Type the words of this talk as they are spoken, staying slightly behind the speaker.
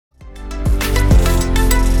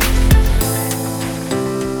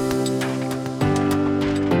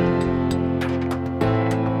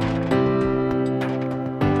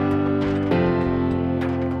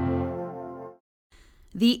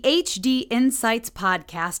The HD Insights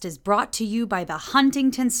podcast is brought to you by the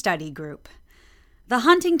Huntington Study Group. The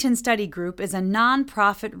Huntington Study Group is a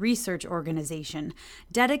nonprofit research organization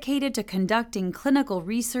dedicated to conducting clinical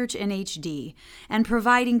research in HD and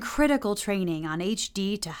providing critical training on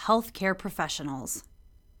HD to healthcare professionals.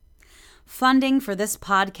 Funding for this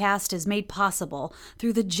podcast is made possible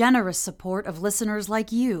through the generous support of listeners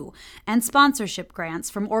like you and sponsorship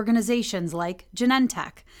grants from organizations like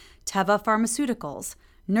Genentech, Teva Pharmaceuticals,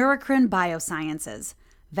 Neurocrine Biosciences,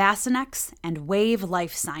 Vasinex, and Wave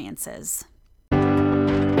Life Sciences.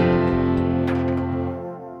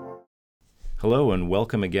 Hello and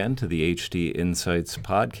welcome again to the HD Insights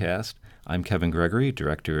podcast. I'm Kevin Gregory,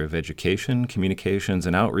 Director of Education, Communications,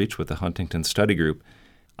 and Outreach with the Huntington Study Group.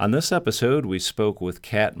 On this episode, we spoke with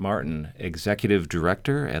Kat Martin, Executive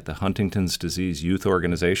Director at the Huntington's Disease Youth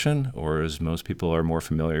Organization, or as most people are more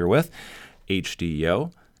familiar with,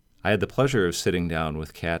 HDYO. I had the pleasure of sitting down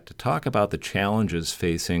with Kat to talk about the challenges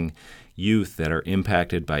facing youth that are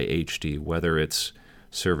impacted by HD, whether it's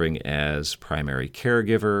serving as primary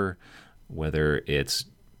caregiver, whether it's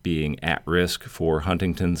being at risk for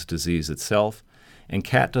Huntington's disease itself. And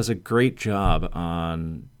Kat does a great job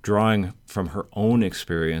on drawing from her own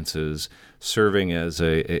experiences serving as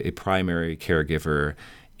a primary caregiver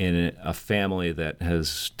in a family that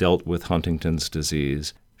has dealt with Huntington's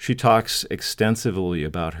disease. She talks extensively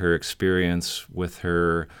about her experience with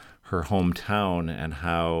her hometown and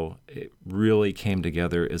how it really came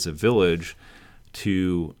together as a village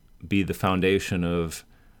to be the foundation of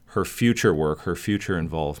her future work, her future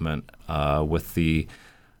involvement with the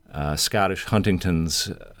Scottish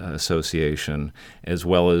Huntington's Association, as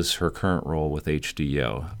well as her current role with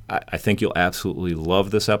HDYO. I think you'll absolutely love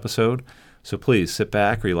this episode, so please sit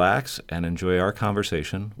back, relax, and enjoy our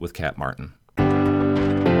conversation with Kat Martin.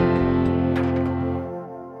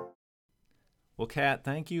 Well, Kat,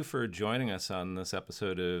 thank you for joining us on this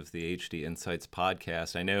episode of the HD Insights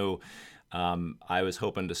podcast. I know I was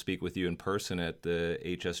hoping to speak with you in person at the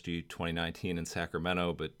HSG 2019 in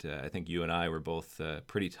Sacramento, but I think you and I were both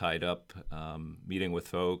pretty tied up meeting with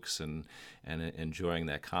folks and enjoying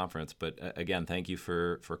that conference. But again, thank you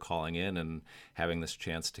for calling in and having this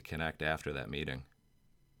chance to connect after that meeting.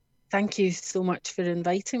 Thank you so much for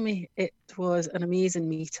inviting me. It was an amazing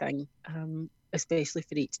meeting, especially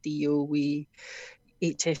for HDYO.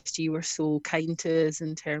 HSG were so kind to us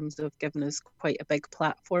in terms of giving us quite a big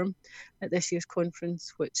platform at this year's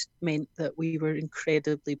conference, which meant that we were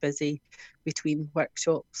incredibly busy between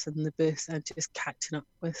workshops and the booth and just catching up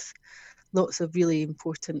with lots of really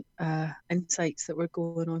important insights that were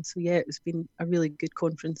going on. So yeah, it's been a really good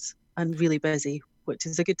conference and really busy, which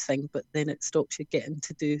is a good thing, but then it stops you getting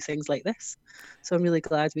to do things like this. So I'm really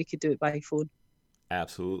glad we could do it by phone.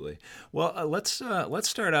 Absolutely. Well, let's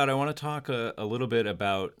start out. I want to talk a little bit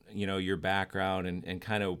about your background and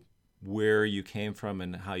kind of where you came from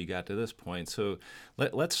and how you got to this point. So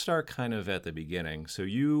let's start kind of at the beginning. So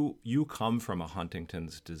you come from a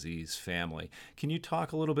Huntington's disease family. Can you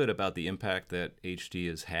talk a little bit about the impact that HD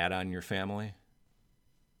has had on your family?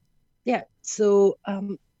 Yeah. So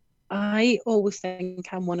I always think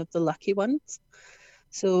I'm one of the lucky ones.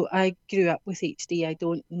 So I grew up with HD. I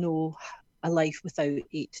don't know a life without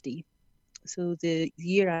HD. So the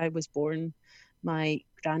year I was born, my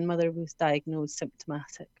grandmother was diagnosed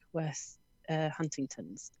symptomatic with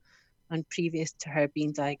Huntington's. And previous to her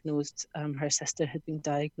being diagnosed, her sister had been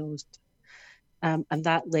diagnosed. And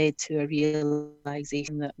that led to a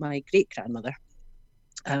realization that my great-grandmother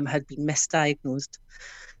had been misdiagnosed.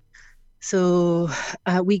 So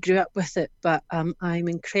we grew up with it, but I'm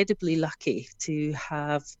incredibly lucky to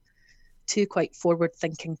have two quite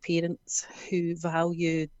forward-thinking parents who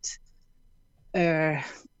valued our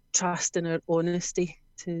trust and our honesty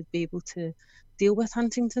to be able to deal with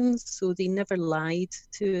Huntington's. So they never lied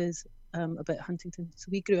to us about Huntington's. So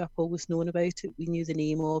we grew up always knowing about it. We knew the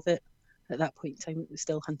name of it. At that point in time, it was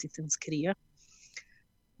still Huntington's chorea.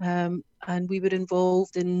 And we were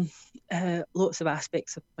involved in lots of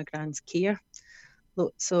aspects of my grand's care.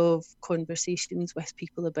 Lots of conversations with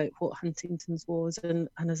people about what Huntington's was, and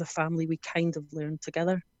as a family we kind of learned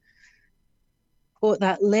together. What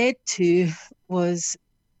that led to was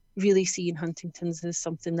really seeing Huntington's as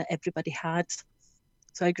something that everybody had.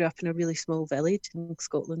 So I grew up in a really small village in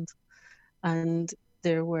Scotland, and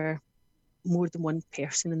there were more than one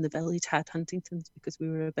person in the village had Huntington's because we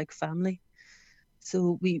were a big family.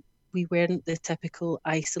 So we weren't the typical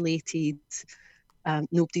isolated,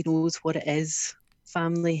 nobody knows what it is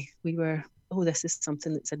family. We were, this is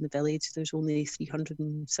something that's in the village. There's only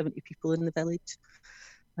 370 people in the village,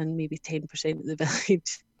 and maybe 10% of the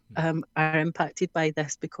village are impacted by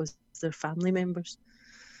this because they're family members.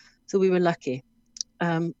 So we were lucky.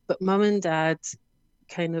 But Mum and Dad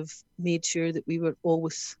kind of made sure that we were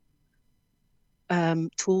always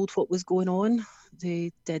told what was going on.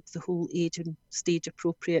 They did the whole age and stage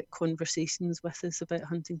appropriate conversations with us about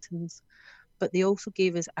Huntington's, but they also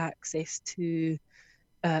gave us access to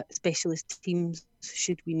specialist teams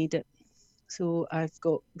should we need it. So I've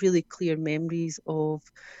got really clear memories of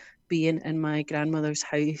being in my grandmother's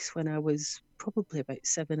house when I was probably about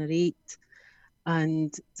 7 or 8,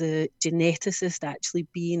 and the geneticist actually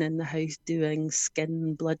being in the house doing skin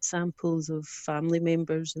and blood samples of family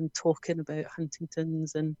members and talking about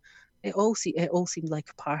Huntington's, and it all seemed like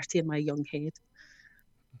a party in my young head.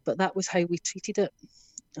 But that was how we treated it.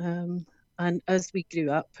 And as we grew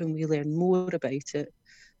up and we learned more about it,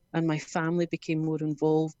 and my family became more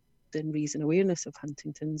involved in raising awareness of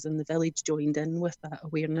Huntington's, and the village joined in with that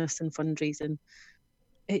awareness and fundraising,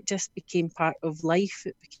 it just became part of life.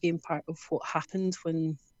 It became part of what happened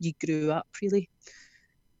when you grew up, really.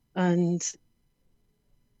 And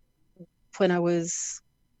when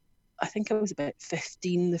I think I was about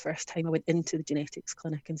 15 the first time I went into the genetics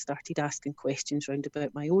clinic and started asking questions around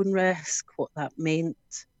about my own risk, what that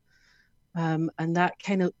meant. And that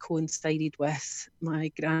kind of coincided with my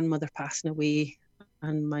grandmother passing away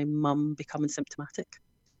and my mum becoming symptomatic.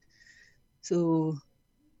 So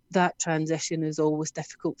that transition is always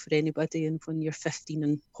difficult for anybody, and when you're 15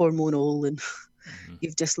 and hormonal and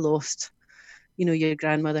you've just lost, your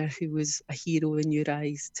grandmother who was a hero in your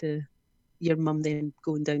eyes to your mum then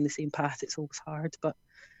going down the same path, it's always hard. But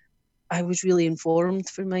I was really informed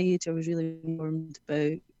for my age. I was really informed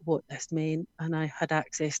about what this meant, and I had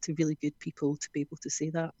access to really good people to be able to say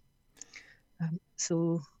that.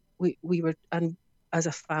 So we were, and as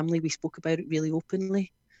a family, we spoke about it really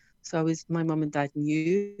openly. So my mum and dad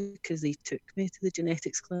knew because they took me to the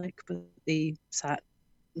genetics clinic, but they sat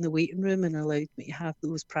in the waiting room and allowed me to have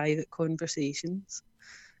those private conversations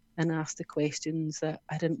and ask the questions that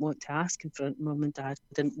I didn't want to ask in front of mum and dad.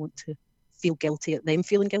 I didn't want to feel guilty at them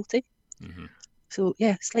feeling guilty. Mm-hmm. So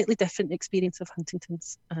yeah, slightly different experience of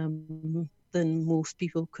Huntington's than most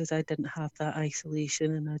people, because I didn't have that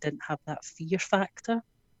isolation and I didn't have that fear factor.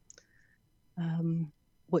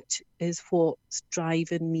 Which is what's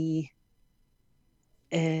driving me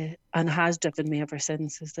and has driven me ever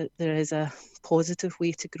since, is that there is a positive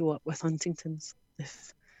way to grow up with Huntington's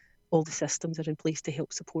if all the systems are in place to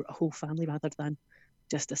help support a whole family rather than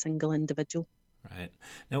just a single individual. Right.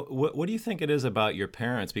 Now, what do you think it is about your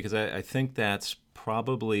parents? Because I think that's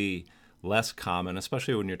probably less common,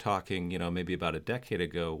 especially when you're talking, maybe about a decade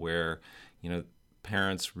ago, where,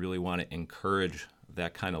 parents really want to encourage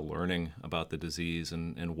that kind of learning about the disease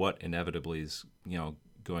and what inevitably is,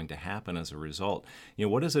 going to happen as a result.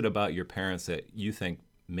 What is it about your parents that you think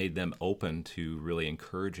made them open to really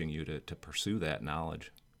encouraging you to pursue that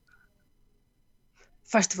knowledge?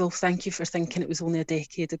 First of all, thank you for thinking it was only a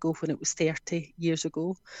decade ago when it was 30 years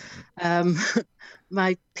ago.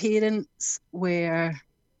 My parents were,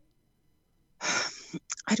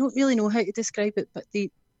 I don't really know how to describe it, but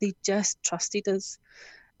they just trusted us.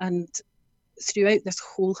 And throughout this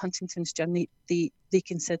whole Huntington's journey, they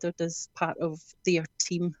considered us part of their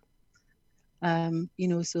team.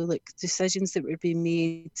 So like decisions that were being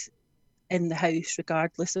made in the house,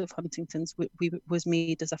 regardless of Huntington's, was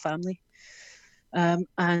made as a family.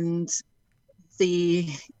 And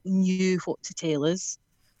they knew what to tell us.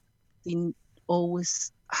 They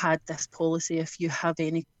always had this policy: if you have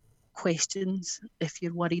any questions, if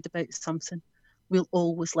you're worried about something, we'll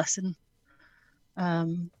always listen.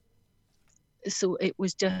 So it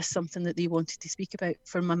was just something that they wanted to speak about.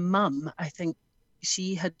 For my mum, I think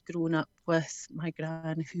she had grown up with my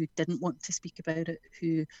gran who didn't want to speak about it,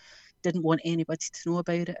 who didn't want anybody to know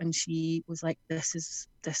about it, and she was like, this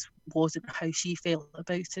wasn't how she felt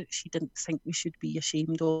about it. She didn't think we should be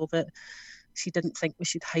ashamed of it. She didn't think we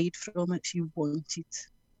should hide from it. She wanted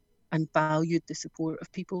and valued the support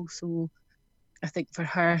of people. So I think for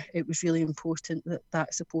her it was really important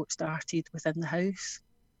that support started within the house.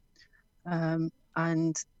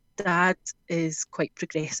 And Dad is quite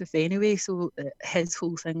progressive anyway, so his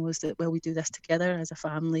whole thing was that, well, we do this together as a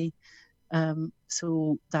family.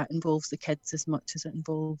 So that involves the kids as much as it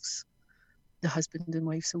involves the husband and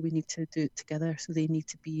wife, so we need to do it together. So they need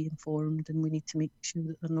to be informed, and we need to make sure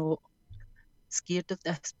that they're not scared of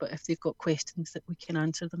this, but if they've got questions, that we can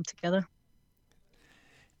answer them together.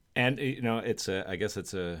 And I guess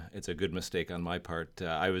it's a good mistake on my part.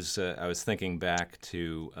 I was thinking back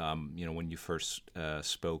to when you first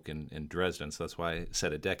spoke in Dresden, so that's why I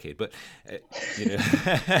said a decade. But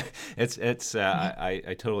it's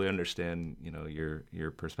I totally understand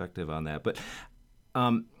your perspective on that. But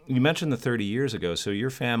You mentioned the 30 years ago, so your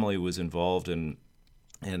family was involved in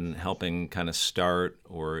helping kind of start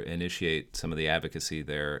or initiate some of the advocacy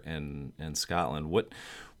there in Scotland. What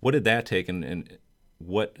did that take, and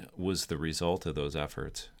what was the result of those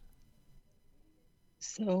efforts?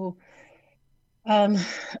 So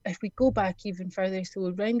if we go back even further, so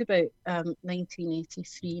around about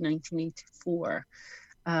 1983, 1984,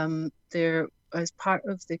 there, as part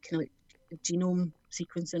of the kind of like genome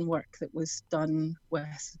sequencing work that was done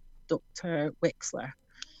with Dr. Wexler,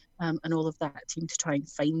 and all of that team to try and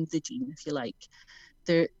find the gene, if you like,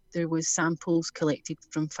 there was samples collected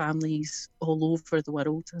from families all over the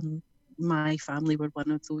world, and my family were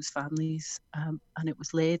one of those families, and it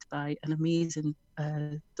was led by an amazing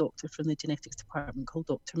doctor from the genetics department called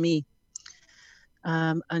Dr. May.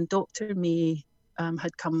 And Dr. May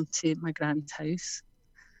had come to my grand's house,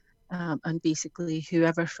 and basically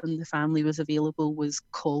whoever from the family was available was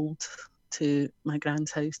called to my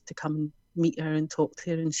grand's house to come and meet her and talk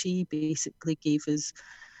to her, and she basically gave us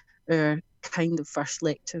our kind of first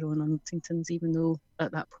lecture on Huntington's, even though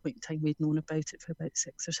at that point in time we'd known about it for about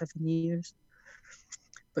 6 or 7 years.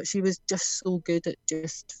 But she was just so good at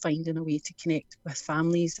just finding a way to connect with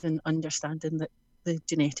families and understanding that the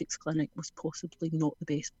genetics clinic was possibly not the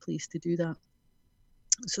best place to do that.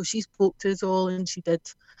 So she spoke to us all, and she did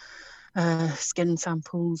skin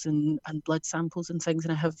samples and blood samples and things.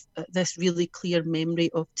 And I have this really clear memory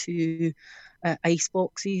of two ice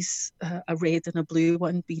boxes, a red and a blue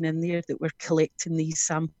one, being in there that were collecting these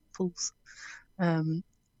samples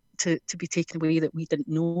to be taken away, that we didn't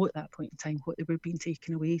know at that point in time what they were being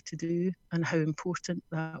taken away to do, and how important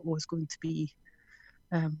that was going to be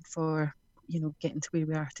for, you know, getting to where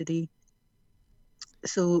we are today.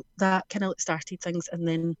 So that kind of started things, and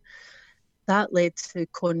then that led to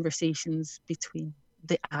conversations between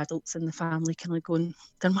the adults in the family, kind of going,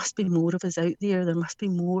 there must be more of us out there, there must be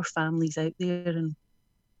more families out there, and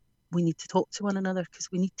we need to talk to one another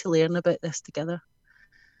because we need to learn about this together.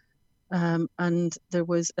 And there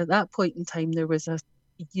was, at that point in time, there was a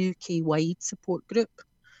UK-wide support group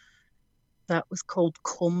that was called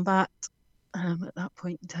Combat at that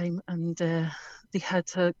point in time, and they had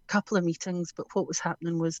a couple of meetings, but what was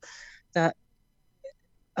happening was that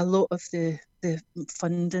a lot of the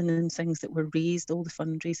funding and things that were raised, all the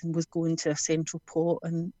fundraising was going to a central pot,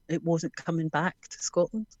 and it wasn't coming back to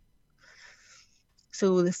Scotland.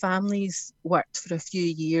 So the families worked for a few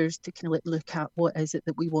years to kind of like look at what is it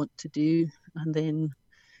that we want to do. And then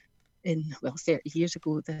 30 years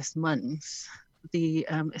ago this month, they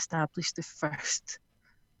established the first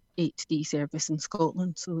HD service in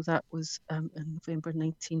Scotland. So that was in November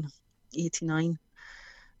 1989.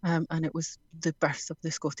 And it was the birth of the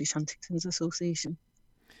Scottish Huntington's Association.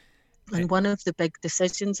 And one of the big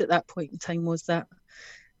decisions at that point in time was that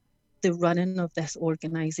the running of this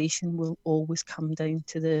organisation will always come down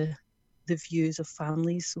to the views of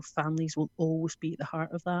families. So families will always be at the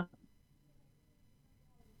heart of that.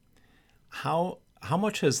 How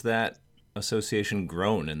much has that association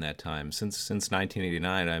grown in that time? Since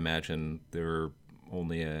 1989, I imagine there were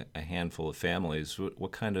only a handful of families.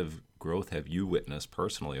 What kind of growth have you witnessed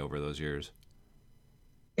personally over those years?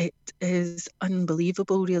 It is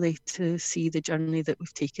unbelievable, really, to see the journey that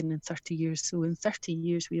we've taken in 30 years. So in 30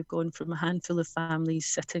 years, we have gone from a handful of families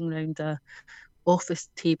sitting around a office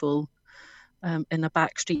table in a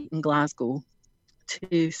back street in Glasgow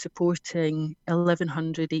to supporting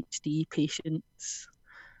 1,100 HD patients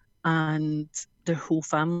and their whole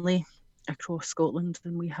family across Scotland.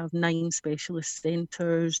 And we have 9 specialist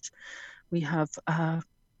centres. We have a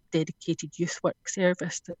dedicated youth work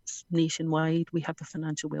service that's nationwide. We have a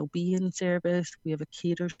financial wellbeing service. We have a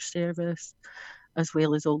carer service, as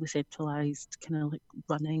well as all the centralised kind of like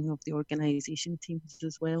running of the organisation teams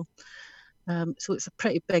as well. So it's a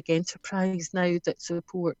pretty big enterprise now that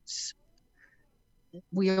supports,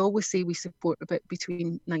 we always say we support about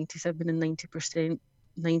between 97 and 90%,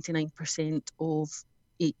 99% of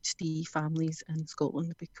HD families in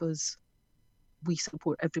Scotland, because we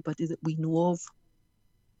support everybody that we know of.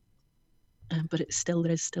 But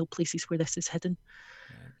there is still places where this is hidden.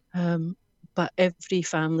 Right. But every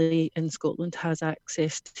family in Scotland has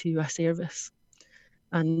access to a service.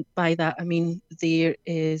 And by that, I mean, there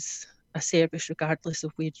is a service regardless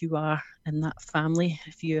of where you are in that family.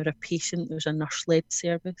 If you're a patient, there's a nurse-led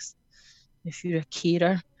service. If you're a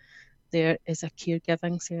carer, there is a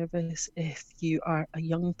caregiving service. If you are a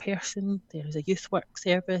young person, there is a youth work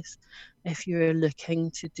service. If you're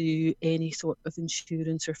looking to do any sort of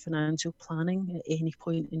insurance or financial planning at any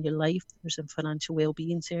point in your life, there's a financial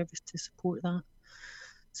wellbeing service to support that.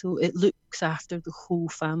 So it looks after the whole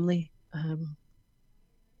family.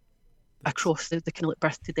 across the kind of like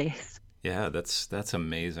birth to death. Yeah, that's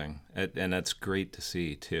amazing, and that's great to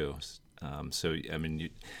see too. So I mean,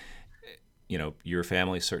 your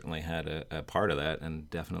family certainly had a part of that, and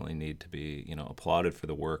definitely need to be applauded for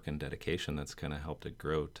the work and dedication that's kind of helped it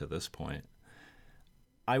grow to this point.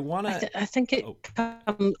 I want to. I think it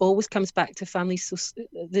always comes back to families. So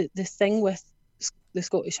the thing with the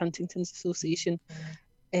Scottish Huntington's Association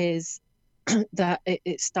is that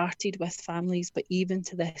it started with families, but even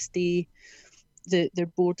to this day, their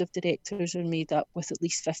board of directors are made up with at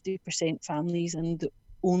least 50% families, and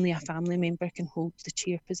only a family member can hold the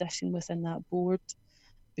chair position within that board,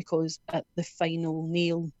 because at the final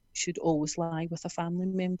nail should always lie with a family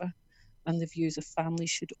member, and the views of families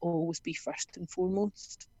should always be first and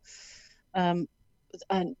foremost.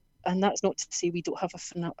 And that's not to say we don't have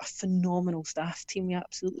a phenomenal staff team. We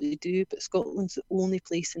absolutely do, but Scotland's the only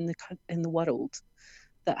place in the world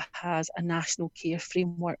that has a national care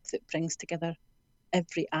framework that brings together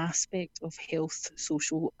every aspect of health,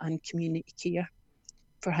 social and community care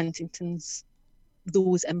for Huntington's,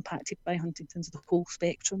 those impacted by Huntington's, the whole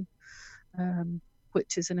spectrum,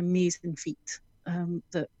 which is an amazing feat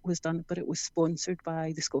that was done, but it was sponsored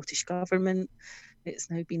by the Scottish Government.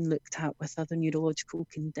 It's now been looked at with other neurological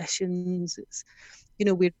conditions. It's,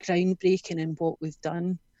 we're groundbreaking in what we've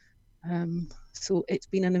done. So it's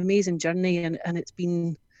been an amazing journey, and it's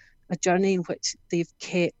been a journey in which they've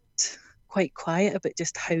kept quite quiet about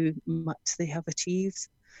just how much they have achieved.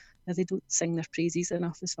 They don't sing their praises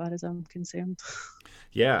enough, as far as I'm concerned.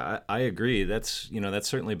 Yeah, I agree. That's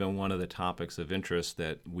certainly been one of the topics of interest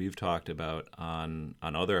that we've talked about on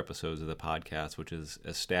other episodes of the podcast, which is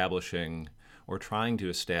establishing or trying to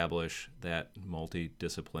establish that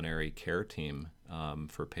multidisciplinary care team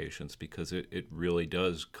for patients, because it really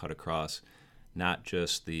does cut across not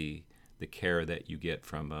just the care that you get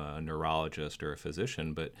from a neurologist or a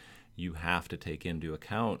physician, but you have to take into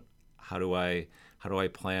account how do I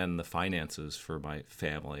plan the finances for my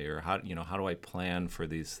family, or how do I plan for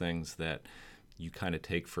these things that you kind of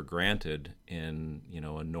take for granted in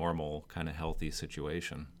a normal kind of healthy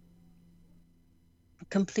situation.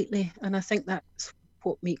 Completely, and I think that's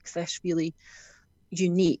what makes this really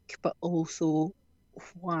unique, but also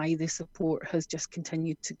why the support has just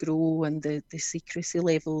continued to grow, and the secrecy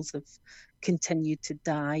levels have continued to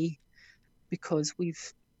die, because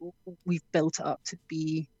we've built it up to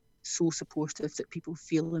be so supportive that people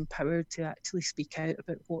feel empowered to actually speak out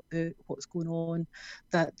about what's going on,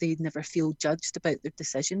 that they never feel judged about their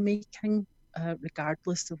decision making,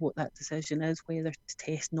 regardless of what that decision is, whether to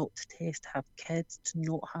test, not to test, have kids, to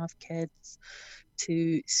not have kids,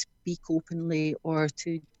 to speak openly, or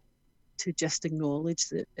to just acknowledge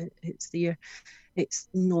that it's there. It's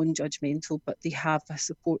non-judgmental, but they have a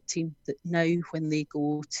support team that now, when they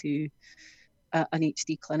go to an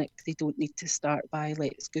HD clinic, they don't need to start by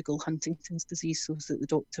let's Google Huntington's disease so that the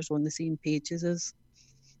doctor's on the same page as us.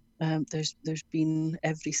 There's been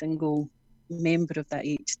every single member of that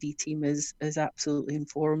HD team is absolutely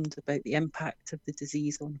informed about the impact of the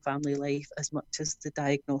disease on family life, as much as the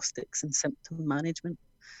diagnostics and symptom management.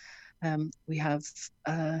 We have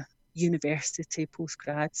a university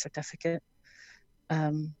postgrad certificate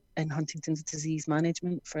in Huntington's disease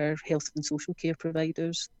management for health and social care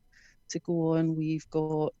providers to go on. We've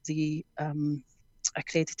got the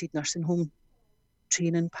accredited nursing home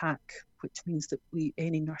training pack, which means that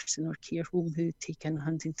any nurse in our care home who take in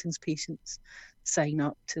Huntington's patients sign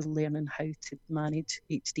up to learning how to manage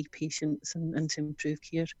HD patients and to improve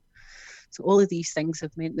care. So all of these things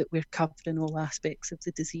have meant that we're covering all aspects of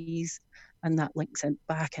the disease, and that links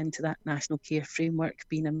back into that national care framework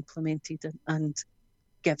being implemented and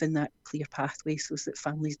given that clear pathway, so that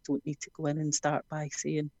families don't need to go in and start by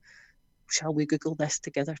saying, shall we Google this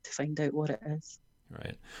together to find out what it is?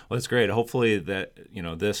 Right. Well, that's great. Hopefully that,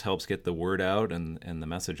 this helps get the word out and the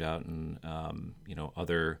message out, and,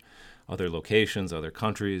 other locations, other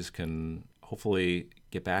countries can hopefully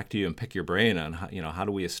get back to you and pick your brain on how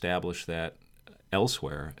do we establish that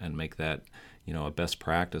elsewhere and make that, a best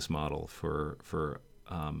practice model for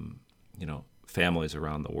families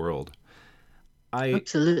around the world.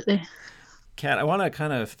 Absolutely. Kat, I want to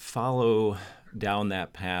kind of follow down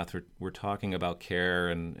that path. We're talking about care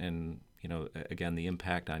and again, the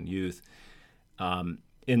impact on youth.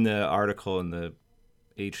 In the article in the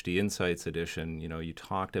HD Insights edition, you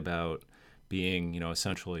talked about being,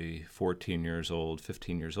 essentially 14 years old,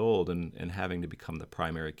 15 years old, and having to become the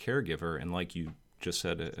primary caregiver. And like you just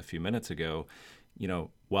said a few minutes ago,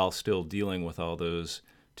 while still dealing with all those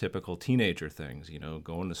typical teenager things,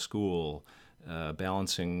 going to school,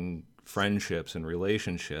 balancing friendships and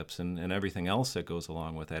relationships and everything else that goes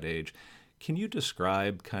along with that age. Can you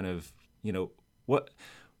describe kind of what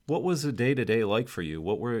was the day-to-day like for you?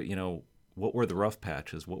 What were the rough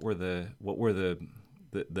patches? What were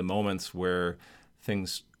the moments where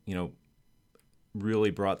things,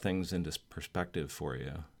 really brought things into perspective for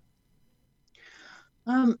you?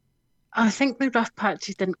 I think the rough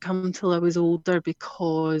patches didn't come until I was older,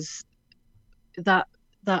 because that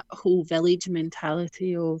whole village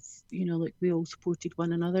mentality of, like, we all supported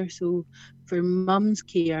one another. So for Mum's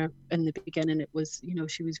care in the beginning, it was,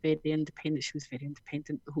 she was very independent. She was very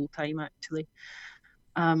independent the whole time, actually.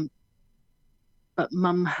 But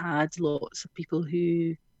Mum had lots of people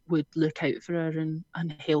who would look out for her and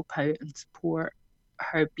help out and support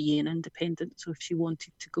her being independent. So if she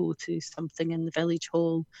wanted to go to something in the village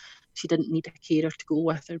hall, she didn't need a carer to go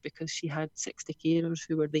with her, because she had 60 carers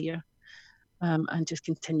who were there, and just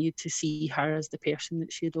continued to see her as the person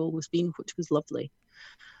that she had always been, which was lovely.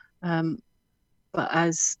 But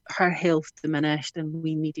as her health diminished and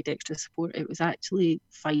we needed extra support, it was actually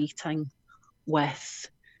fighting with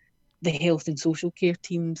the health and social care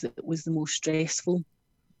teams that was the most stressful.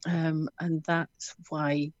 And that's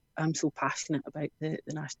why I'm so passionate about the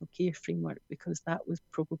National Care Framework, because that was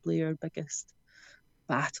probably our biggest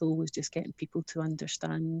battle, was just getting people to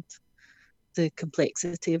understand the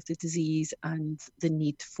complexity of the disease and the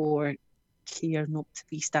need for care not to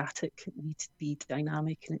be static. It needs to be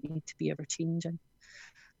dynamic, and it needs to be ever changing.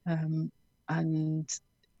 And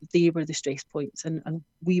they were the stress points. And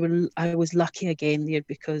I was lucky again there,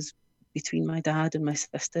 because between my dad and my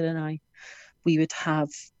sister and I, we would have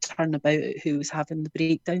turnabout who was having the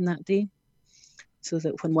breakdown that day. So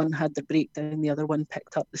that when one had the breakdown, the other one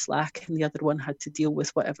picked up the slack, and the other one had to deal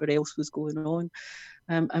with whatever else was going on.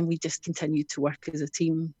 And we just continued to work as a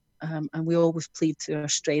team. And we always played to our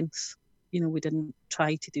strengths. We didn't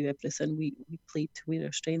try to do everything. We played to where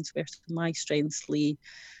our strengths were. So my strengths lay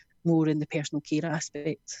more in the personal care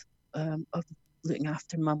aspect of looking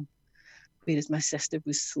after Mum, whereas my sister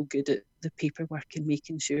was so good at the paperwork and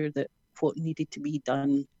making sure that what needed to be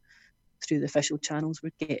done through the official channels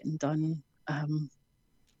were getting done.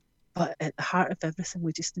 But at the heart of everything,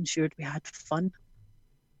 we just ensured we had fun.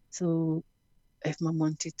 So if Mum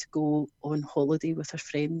wanted to go on holiday with her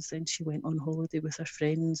friends, then she went on holiday with her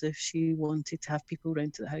friends. If she wanted to have people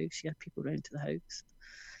round to the house, she had people round to the house.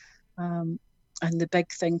 And the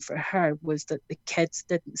big thing for her was that the kids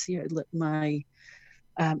didn't see her, like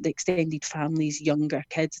the extended family's younger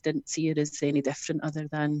kids didn't see her as any different other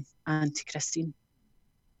than Auntie Christine.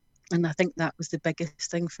 And I think that was the biggest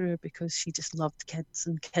thing for her, because she just loved kids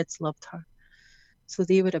and kids loved her. So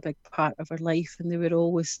they were a big part of her life, and they were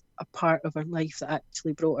always a part of her life that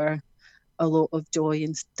actually brought her a lot of joy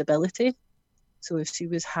and stability. So if she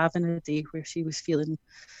was having a day where she was feeling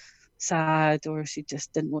sad, or she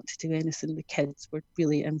just didn't want to do anything, the kids were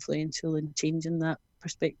really influential in changing that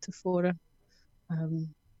perspective for her.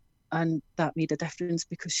 And that made a difference,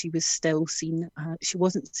 because she was still seen, she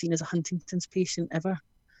wasn't seen as a Huntington's patient ever.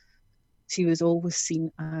 She was always seen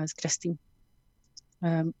as Christine.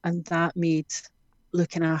 And that made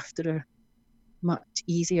looking after her much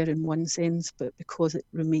easier in one sense, but because it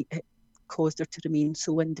caused her to remain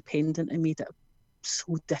so independent, and made it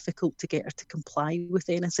so difficult to get her to comply with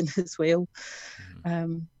anything as well.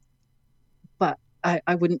 But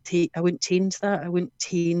I wouldn't change that. I wouldn't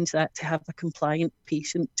change that to have a compliant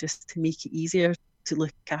patient just to make it easier to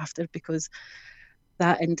look after, because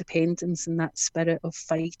that independence and that spirit of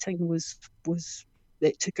fighting was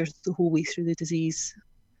it took her the whole way through the disease.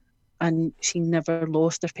 And she never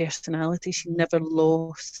lost her personality. She never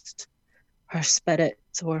lost her spirit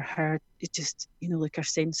or her, like her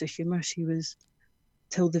sense of humour. She was,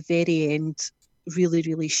 till the very end, really,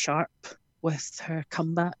 really sharp with her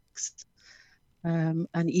comebacks.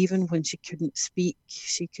 And even when she couldn't speak,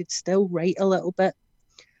 she could still write a little bit.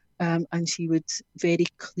 And she would very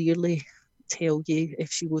clearly tell you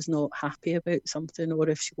if she was not happy about something or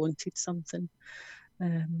if she wanted something.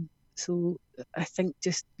 So I think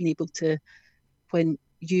just being able to, when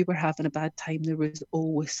you were having a bad time, there was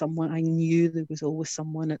always someone, I knew there was always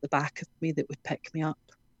someone at the back of me that would pick me up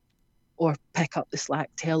or pick up the slack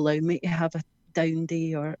to allow me to have a down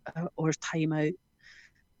day or time out.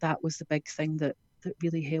 That was the big thing that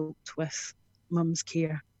really helped with Mum's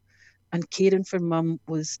care. And caring for Mum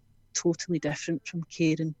was totally different from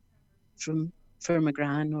caring for my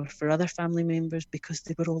gran or for other family members, because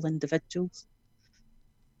they were all individuals.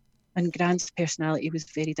 And Gran's personality was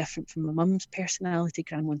very different from my mum's personality.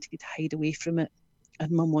 Gran wanted to hide away from it,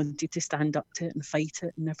 and Mum wanted to stand up to it and fight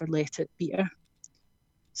it and never let it beat her.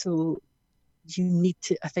 So you need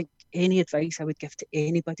to, I think any advice I would give to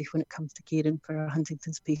anybody when it comes to caring for a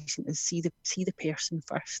Huntington's patient is see the person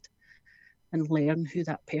first. and learn who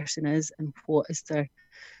that person is and what's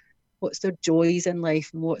their joys in life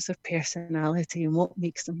and what's their personality and what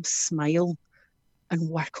makes them smile, and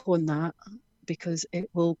work on that, because it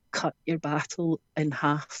will cut your battle in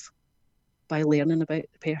half by learning about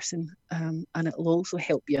the person, and it'll also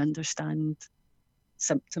help you understand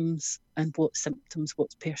symptoms and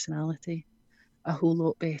what's personality a whole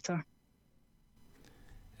lot better.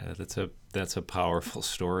 That's a powerful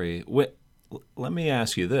story. Let me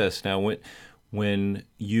ask you this now: when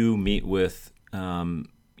you meet with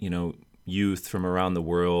youth from around the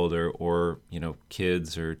world, or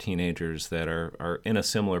kids or teenagers that are in a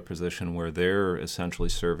similar position where they're essentially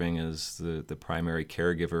serving as the primary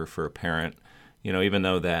caregiver for a parent, even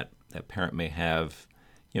though that parent may have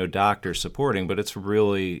doctors supporting, but it's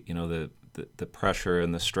really the pressure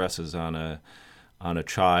and the stresses on a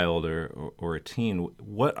child or a teen.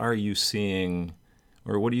 What are you seeing,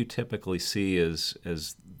 or what do you typically see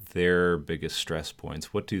as their biggest stress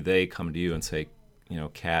points? What do they come to you and say,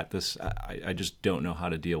 Kat, I just don't know how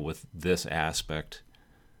to deal with this aspect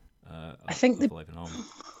I think of life at home?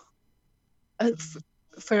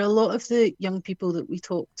 For a lot of the young people that we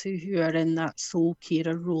talk to who are in that sole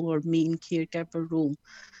carer role or main caregiver role,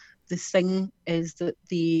 the thing is that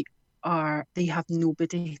they have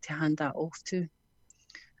nobody to hand that off to,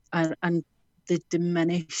 and the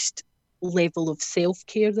diminished level of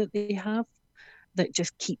self-care that they have, that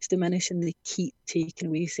just keeps diminishing. They keep taking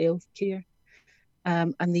away self-care,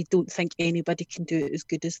 and they don't think anybody can do it as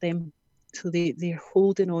good as them. So they're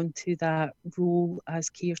holding on to that role as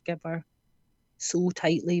caregiver so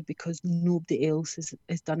tightly because nobody else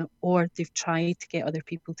has done it, or they've tried to get other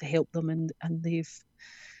people to help them, and they've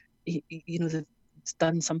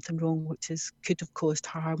done something wrong which could have caused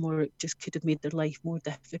harm, or it just could have made their life more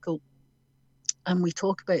difficult. And we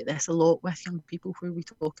talk about this a lot with young people, where we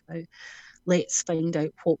talk about, let's find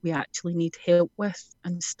out what we actually need help with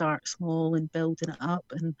and start small and building it up.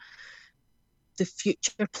 And the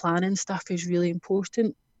future planning stuff is really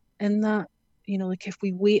important in that. If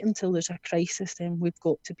we wait until there's a crisis, then we've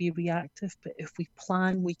got to be reactive. But if we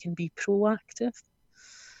plan, we can be proactive.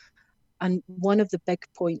 And one of the big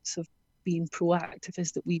points of being proactive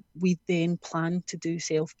is that we then plan to do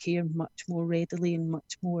self-care much more readily and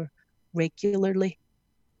much more regularly.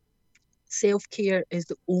 Self-care is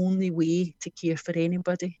the only way to care for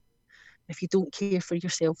anybody. If you don't care for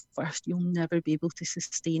yourself first, you'll never be able to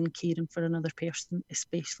sustain caring for another person,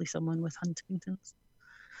 especially someone with Huntington's.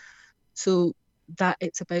 So that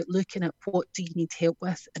it's about looking at what do you need help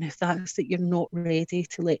with, and if that's that you're not ready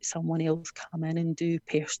to let someone else come in and do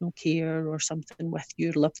personal care or something with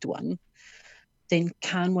your loved one, then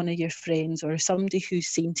can one of your friends or somebody who's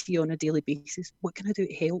seen to you on a daily basis, what can I do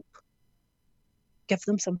to help? Give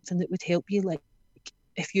them something that would help you. Like,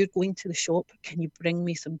 if you're going to the shop, can you bring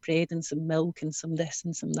me some bread and some milk and some this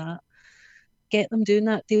and some that? Get them doing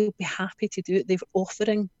that. They'll be happy to do it. They're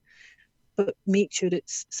offering, but make sure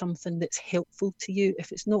it's something that's helpful to you.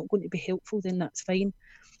 If it's not going to be helpful, then that's fine.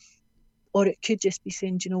 Or it could just be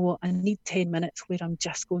saying, do you know what, I need 10 minutes where I'm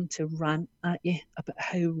just going to rant at you about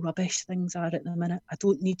how rubbish things are at the minute. I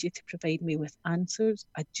don't need you to provide me with answers.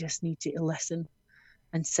 I just need you to listen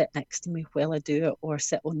and sit next to me while I do it, or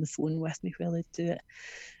sit on the phone with me while I do it.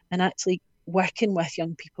 And actually working with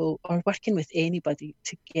young people, or working with anybody,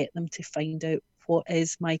 to get them to find out what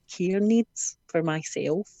is my care needs for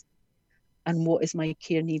myself and what is my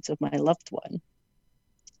care needs of my loved one,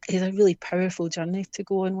 is a really powerful journey to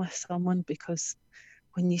go on with someone. Because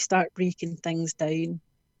when you start breaking things down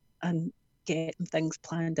and getting things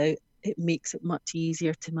planned out, it makes it much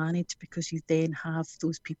easier to manage, because you then have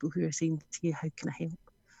those people who are saying to you, how can I help?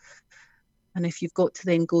 And if you've got to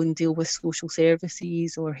then go and deal with social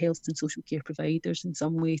services or health and social care providers in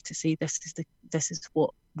some way to say, this is what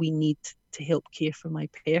we need to help care for my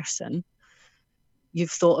person, you've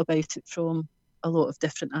thought about it from a lot of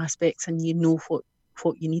different aspects, and you know what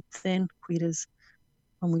you need then. Whereas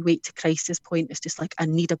when we wait to crisis point, it's just like, I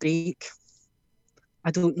need a break. I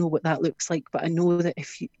don't know what that looks like, but I know that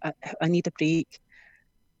if I need a break,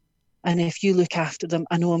 and if you look after them,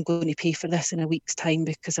 I know I'm going to pay for this in a week's time,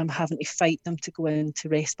 because I'm having to fight them to go into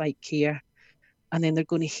respite care, and then they're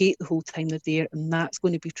going to hate the whole time they're there, and that's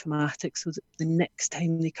going to be traumatic. So that the next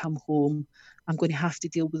time they come home, I'm going to have to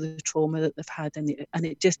deal with the trauma that they've had, and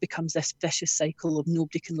it just becomes this vicious cycle of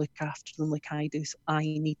nobody can look after them like I do, so I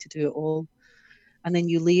need to do it all. And then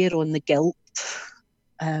you layer on the guilt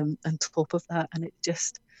on top of that, and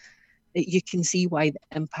you can see why the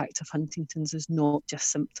impact of Huntington's is not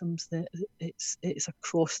just symptoms, that it's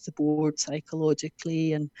across the board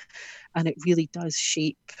psychologically, and it really does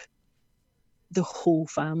shape the whole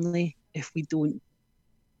family if we don't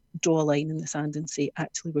draw a line in the sand and say,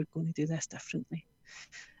 actually, we're going to do this differently.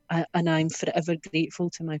 And I'm forever grateful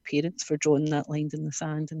to my parents for drawing that line in the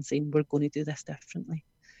sand and saying, we're going to do this differently.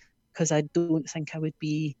 Because I don't think I wouldn't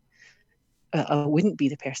be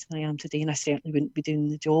the person I am today, and I certainly wouldn't be doing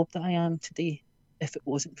the job that I am today if it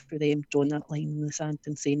wasn't for them drawing that line in the sand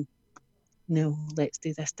and saying, no, let's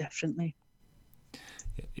do this differently.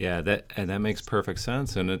 Yeah, that makes perfect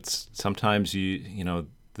sense. And it's sometimes the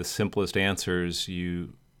simplest answers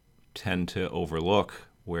you tend to overlook,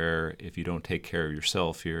 where if you don't take care of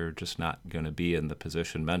yourself, you're just not going to be in the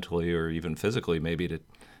position mentally or even physically maybe to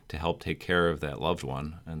help take care of that loved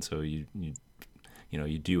one. And so you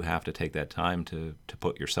do have to take that time to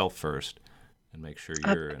put yourself first and make sure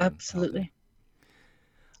you're absolutely.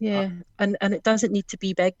 Yeah, and it doesn't need to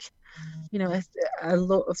be big. A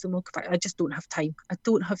lot of them will go back, I just don't have time. I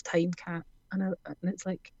don't have time, Kat. And it's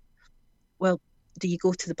like, well, do you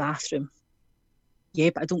go to the bathroom?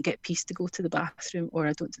 Yeah, but I don't get peace to go to the bathroom, or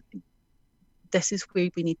I don't. This is where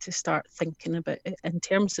we need to start thinking about it. In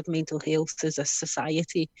terms of mental health as a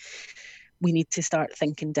society, we need to start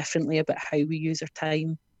thinking differently about how we use our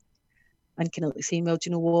time. And kind of like saying, well, do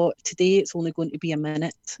you know what? Today it's only going to be a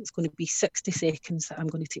minute. It's going to be 60 seconds that I'm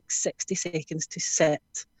going to take 60 seconds to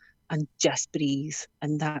sit and just breathe.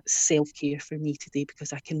 And that's self-care for me today,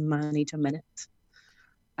 because I can manage a minute.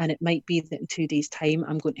 And it might be that in 2 days' time,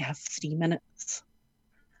 I'm going to have 3 minutes.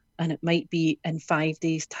 And it might be in 5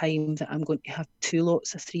 days' time that I'm going to have 2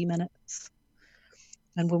 lots of 3 minutes.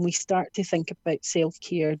 And when we start to think about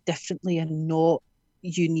self-care differently, and not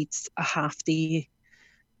you need a half day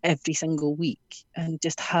every single week, and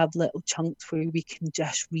just have little chunks where we can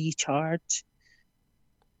just recharge,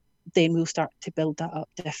 then we'll start to build that up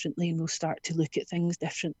differently, and we'll start to look at things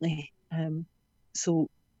differently. So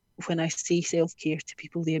when I say self-care to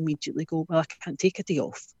people, they immediately go, well, I can't take a day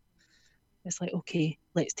off. It's like, okay,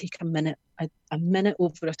 let's take a minute. A minute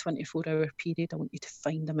over a 24-hour period. I want you to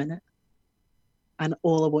find a minute. And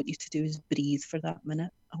all I want you to do is breathe for that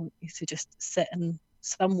minute. I want you to just sit in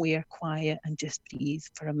somewhere quiet and just breathe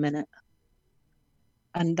for a minute.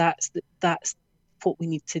 And that's what we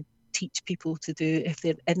need to teach people to do. If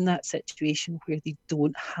they're in that situation where they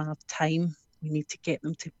don't have time, we need to get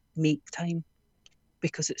them to make time,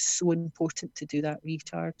 because it's so important to do that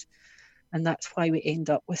recharge. And that's why we end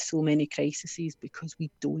up with so many crises, because we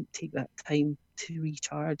don't take that time to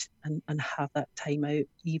recharge and have that time out.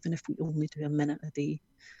 Even if we only do a minute a day,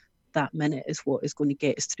 that minute is what is going to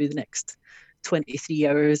get us through the next 23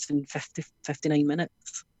 hours and 59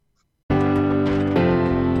 minutes.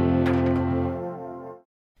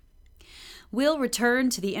 We'll return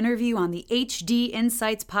to the interview on the HD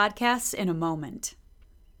Insights podcast in a moment.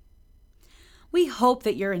 We hope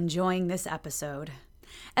that you're enjoying this episode.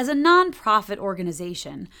 As a nonprofit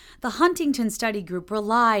organization, the Huntington Study Group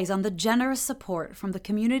relies on the generous support from the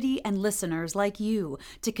community and listeners like you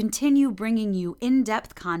to continue bringing you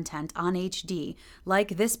in-depth content on HD,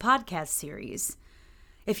 like this podcast series.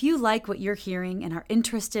 If you like what you're hearing and are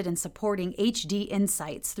interested in supporting HD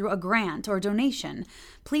Insights through a grant or donation,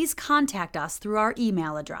 please contact us through our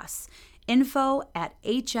email address,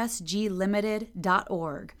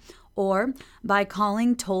 info@hsglimited.org, or by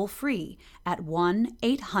calling toll-free at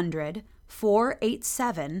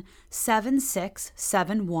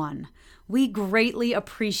 1-800-487-7671. We greatly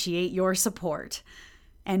appreciate your support.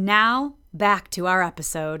 And now, back to our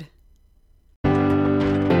episode.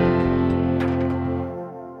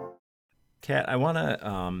 Kat, I want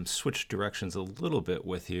to switch directions a little bit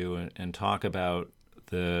with you and talk about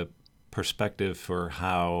the perspective for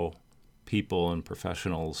how people and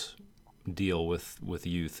professionals deal with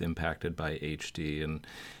youth impacted by HD.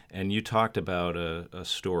 And you talked about a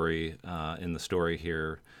story in the story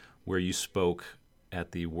here where you spoke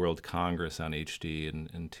at the World Congress on HD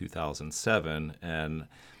in 2007. And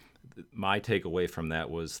my takeaway from that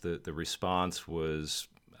was that the response was,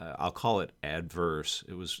 I'll call it adverse.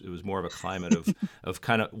 It was more of a climate of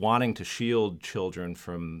kind of wanting to shield children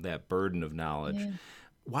from that burden of knowledge. Yeah.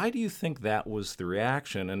 Why do you think that was the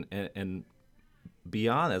reaction? And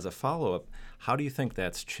beyond, as a follow-up, how do you think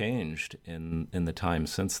that's changed in the time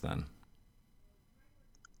since then?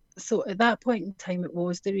 So at that point in time, it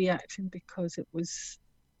was the reaction because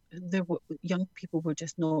young people were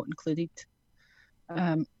just not included.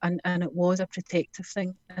 And it was a protective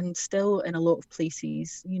thing, and still in a lot of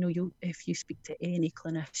places, if you speak to any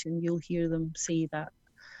clinician, you'll hear them say that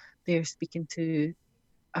they're speaking to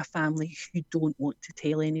a family who don't want to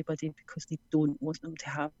tell anybody because they don't want them to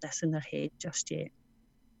have this in their head just yet.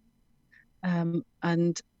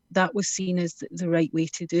 And that was seen as the right way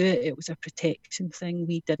to do it. It was a protection thing.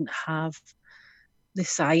 We didn't have the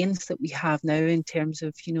science that we have now in terms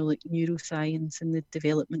of, like neuroscience and the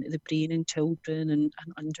development of the brain in children, and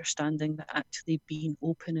understanding that actually being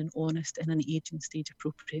open and honest in an age and stage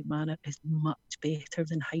appropriate manner is much better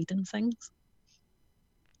than hiding things.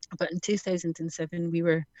 But in 2007,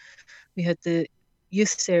 we had the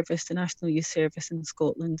youth service, the National Youth Service in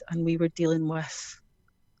Scotland, and we were dealing with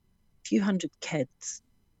a few hundred kids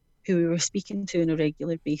who we were speaking to on a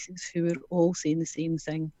regular basis, who were all saying the same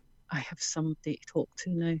thing: I have somebody to talk to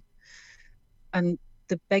now. And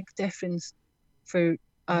the big difference for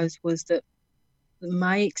us was that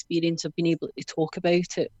my experience of being able to talk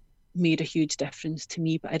about it made a huge difference to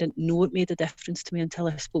me, but I didn't know it made a difference to me until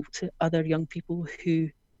I spoke to other young people who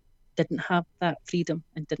didn't have that freedom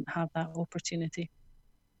and didn't have that opportunity.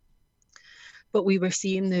 But we were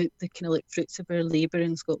seeing the kind of like fruits of our labour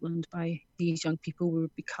in Scotland by these young people.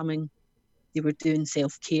 They were doing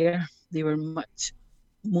self-care. They were much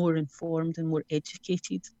more informed and more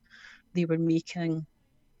educated. They were making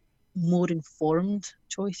more informed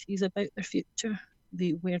choices about their future.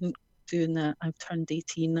 They weren't doing that, I've turned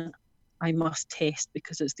 18, I must test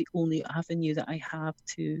because it's the only avenue that I have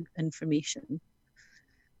to information.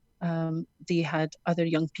 They had other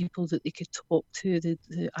young people that they could talk to.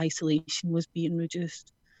 The isolation was being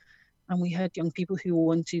reduced. And we had young people who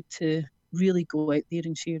wanted to really go out there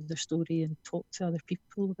and share their story and talk to other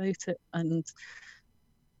people about it. And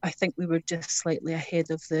I think we were just slightly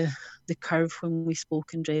ahead of the curve when we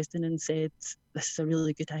spoke in Dresden and said, this is a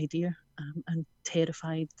really good idea, and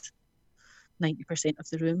terrified 90% of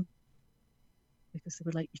the room, because they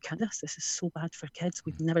were like, you can't do this. This is so bad for kids.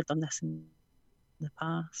 We've never done this in the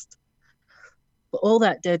past. But all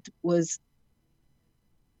that did was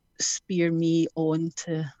spear me on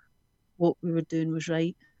to what we were doing was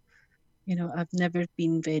right. I've never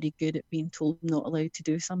been very good at being told I'm not allowed to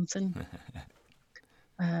do something.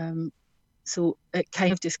 So it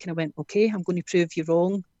kind of went, okay, I'm going to prove you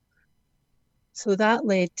wrong. So that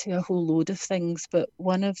led to a whole load of things, but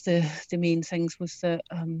one of the main things was that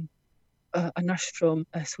a nurse from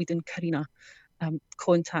Sweden, Karina,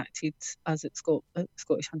 contacted us at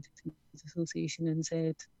Scottish Huntington's Association and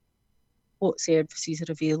said, what services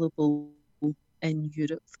are available in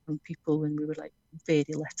Europe for people? And we were like, very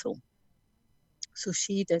little. So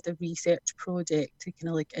she did a research project to kind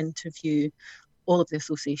of like interview all of the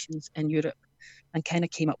associations in Europe, and kind of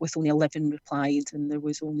came up with only 11 replied, and there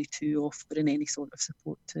was only 2 offering any sort of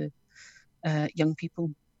support to young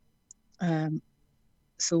people.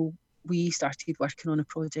 So we started working on a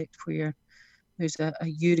project where there's a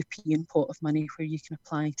European pot of money where you can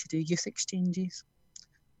apply to do youth exchanges.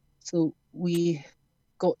 So we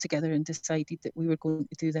got together and decided that we were going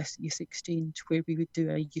to do this youth exchange where we would do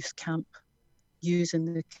a youth camp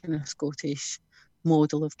using the kind of Scottish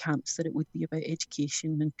model of camps, that it would be about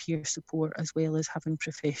education and peer support, as well as having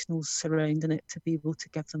professionals surrounding it to be able to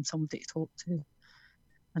give them somebody to talk to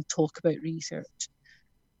and talk about research.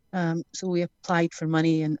 So we applied for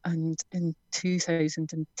money, and in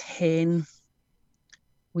 2010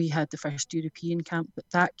 we had the first European camp, but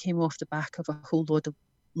that came off the back of a whole lot of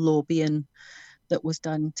lobbying that was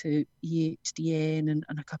done to EHDN and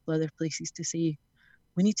a couple other places to say,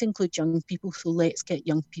 we need to include young people, so let's get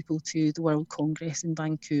young people to the World Congress in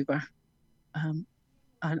Vancouver. And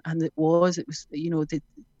it was,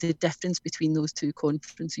 the difference between those 2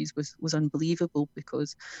 conferences was unbelievable,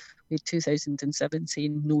 because we had 2007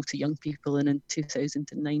 saying no to young people, and in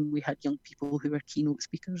 2009 we had young people who were keynote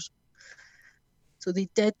speakers. So they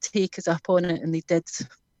did take us up on it, and they did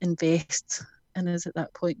invest in us at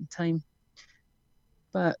that point in time.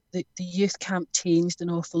 But the youth camp changed an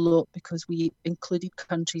awful lot because we included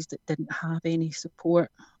countries that didn't have any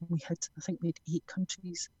support. We had 8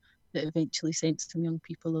 countries that eventually sent some young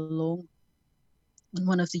people along. And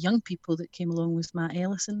one of the young people that came along was Matt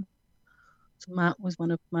Ellison. So Matt was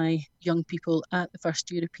one of my young people at the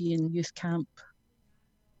first European youth camp.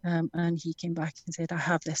 And he came back and said, I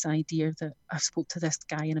have this idea that I spoke to this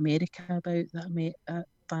guy in America about, that I met at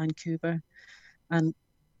Vancouver. And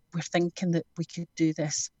we're thinking that we could do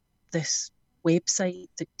this website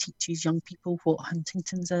that teaches young people what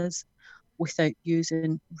Huntington's is without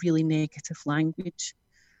using really negative language,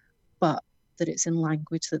 but that it's in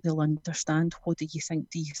language that they'll understand. What do you think?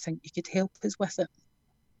 Do you think you could help us with it?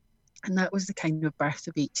 And that was the kind of birth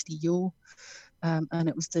of HDYO. And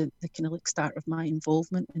it was the kind of like start of my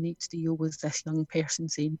involvement in HDYO, was this young person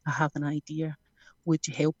saying, I have an idea, would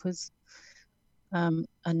you help us? And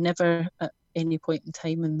never at any point in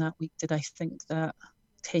time in that week did I think that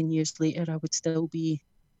 10 years later I would still be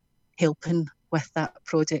helping with that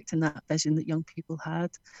project and that vision that young people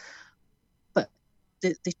had. But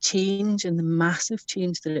the change and the massive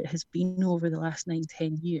change that it has been over the last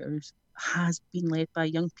 9-10 years has been led by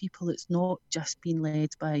young people. It's not just been led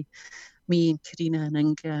by me and Karina and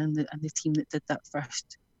Inga and the team that did that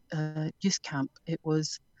first youth camp. It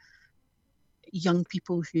was young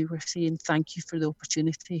people who were saying, thank you for the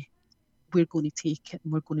opportunity. We're going to take it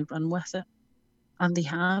and we're going to run with it. And they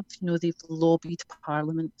have, they've lobbied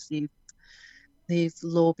parliaments, they've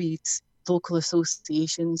lobbied local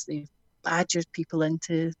associations, they've badgered people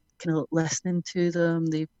into kind of listening to them.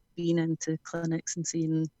 They've been into clinics and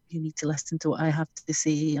saying, you need to listen to what I have to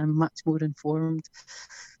say. I'm much more informed.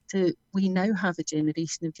 We now have a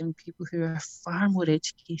generation of young people who are far more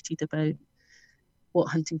educated about what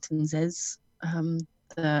Huntington's is,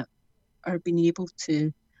 that are being able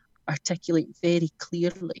to articulate very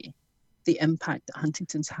clearly the impact that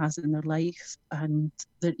Huntington's has in their life, and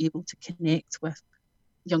they're able to connect with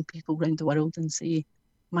young people around the world and say,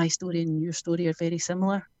 my story and your story are very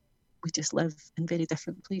similar. We just live in very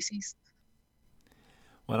different places.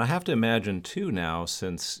 Well, I have to imagine too now,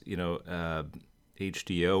 since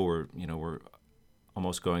HDO, we're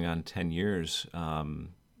almost going on 10 years,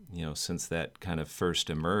 since that kind of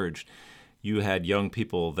first emerged. You had young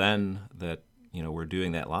people then that were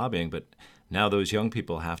doing that lobbying, but now those young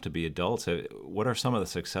people have to be adults. What are some of the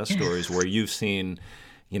success stories where you've seen,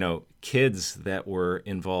 kids that were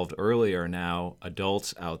involved earlier, now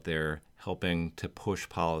adults out there helping to push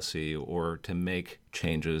policy or to make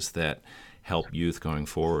changes that help youth going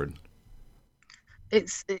forward?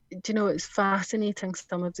 It's fascinating,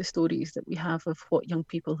 some of the stories that we have of what young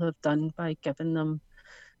people have done by giving them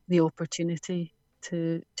the opportunity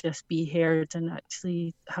to just be heard and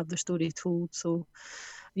actually have their story told. So,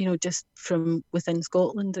 just from within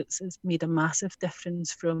Scotland, it's made a massive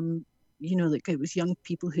difference. From, it was young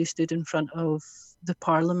people who stood in front of the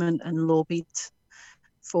Parliament and lobbied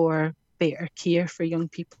for better care for young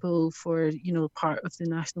people, for, part of the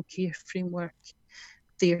National Care Framework.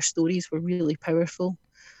 Their stories were really powerful,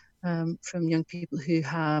 from young people who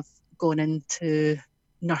have gone into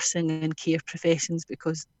nursing and care professions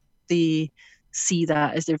because they see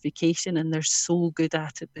that as their vocation, and they're so good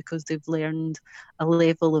at it because they've learned a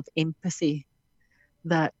level of empathy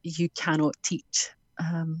that you cannot teach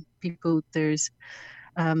people. There's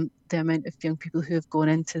the amount of young people who have gone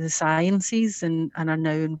into the sciences and are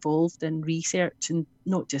now involved in research, and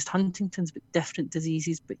not just Huntington's but different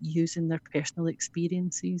diseases, but using their personal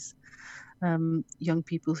experiences. Young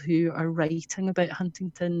people who are writing about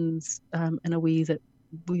Huntington's in a way that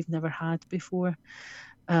we've never had before.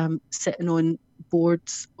 Sitting on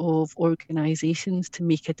boards of organisations to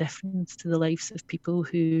make a difference to the lives of people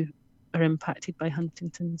who are impacted by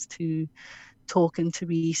Huntington's, to talking to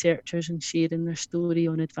researchers and sharing their story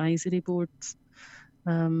on advisory boards.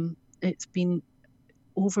 It's been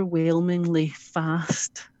overwhelmingly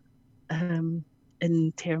fast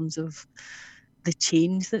in terms of the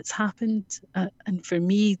change that's happened. And for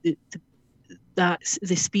me,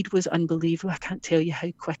 the speed was unbelievable. I can't tell you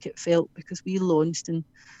how quick it felt, because we launched in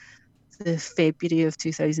the February of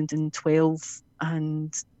 2012,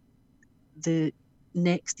 and the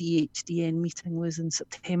next EHDN meeting was in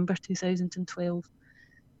September 2012.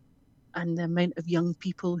 And the amount of young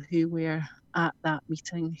people who were at that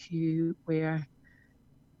meeting, who were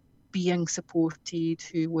being supported,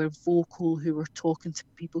 who were vocal, who were talking to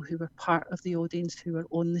people who were part of the audience, who were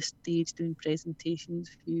on the stage doing presentations,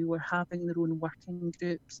 who were having their own working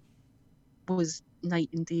groups, was night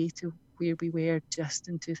and day to where we were just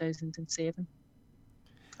in 2007.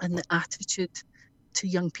 And the attitude to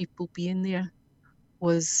young people being there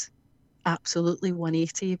was absolutely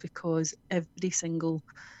 180, because every single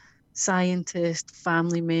scientist,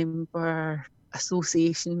 family member,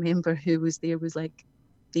 association member who was there was like,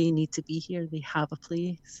 they need to be here, they have a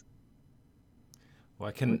place.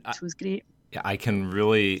 Well, which was great. I can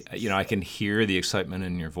really, I can hear the excitement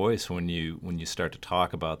in your voice when you start to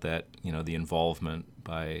talk about that, the involvement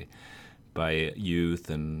by youth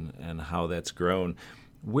and how that's grown.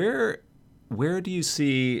 Where do you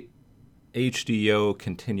see HDO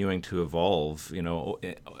continuing to evolve?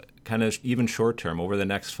 Kind of even short term, over the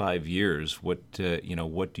next 5 years. What do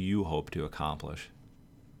you hope to accomplish?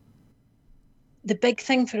 The big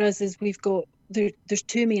thing for us is there's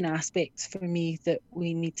two main aspects for me that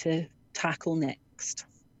we need to tackle next.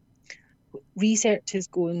 Research is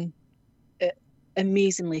going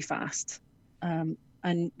amazingly fast, and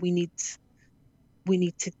we need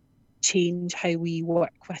to change how we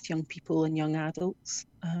work with young people and young adults,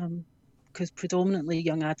 because predominantly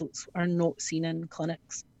young adults are not seen in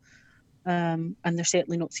clinics, and they're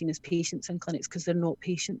certainly not seen as patients in clinics, because they're not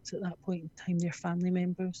patients at that point in time, they're family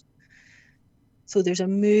members. So there's a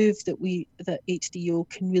move that HDYO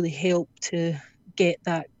can really help to get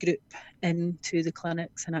that group into the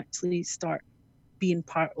clinics and actually start being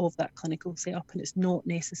part of that clinical setup. And it's not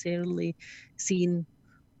necessarily seeing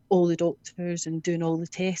all the doctors and doing all the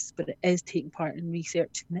tests, but it is taking part in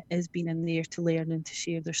research, and it is being in there to learn and to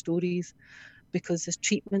share their stories. Because as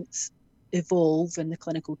treatments evolve and the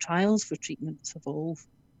clinical trials for treatments evolve,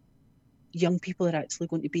 young people are actually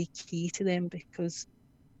going to be key to them, because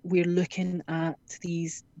we're looking at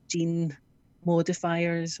these gene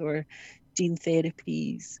modifiers or gene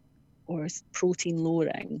therapies or protein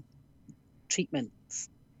lowering treatments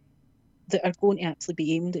that are going to actually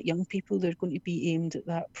be aimed at young people. They're going to be aimed at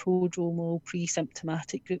that prodromal,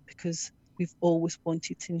 pre-symptomatic group, because we've always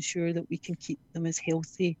wanted to ensure that we can keep them as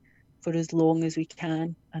healthy for as long as we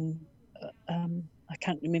can. And I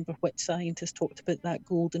can't remember which scientist talked about that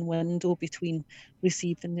golden window between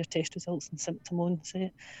receiving their test results and symptom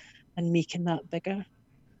onset and making that bigger.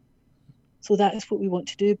 So that's what we want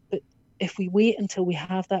to do. But if we wait until we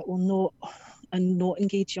have that, we'll not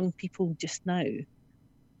engage young people just now,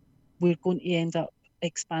 we're going to end up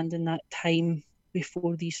expanding that time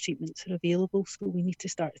before these treatments are available. So we need to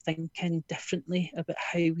start thinking differently about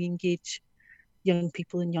how we engage young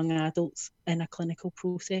people and young adults in a clinical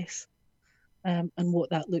process, and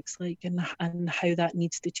what that looks like, and how that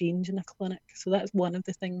needs to change in a clinic. So that's one of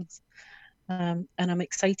the things. And I'm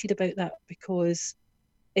excited about that, because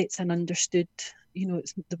it's an understood,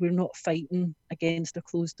 we're not fighting against a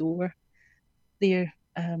closed door there.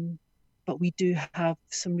 But we do have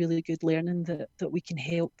some really good learning that we can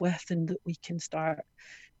help with, and that we can start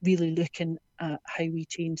really looking at how we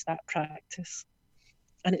change that practice.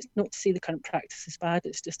 And it's not to say the current practice is bad,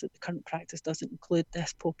 it's just that the current practice doesn't include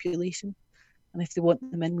this population. And if they want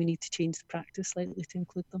them in, we need to change the practice slightly to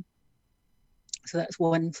include them. So that's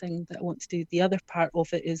one thing that I want to do. The other part of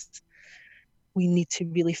it is we need to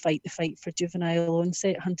really fight the fight for juvenile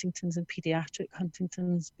onset Huntington's and paediatric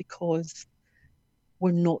Huntington's, because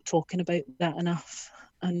we're not talking about that enough.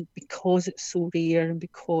 And because it's so rare, and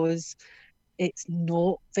because it's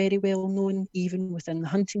not very well known, even within the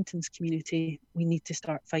Huntington's community, we need to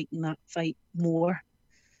start fighting that fight more.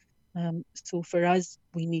 So for us,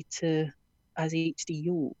 we need to, as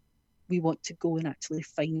HDYO, we want to go and actually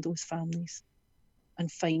find those families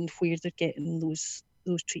and find where they're getting those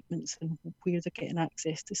treatments and where they're getting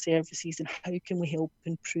access to services, and how can we help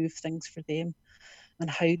improve things for them, and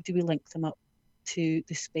how do we link them up to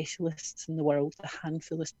the specialists in the world, the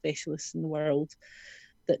handful of specialists in the world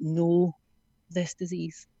that know this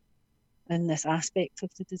disease and this aspect of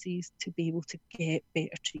the disease, to be able to get better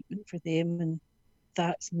treatment for them. And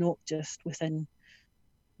that's not just within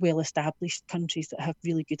well-established countries that have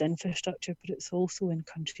really good infrastructure, but it's also in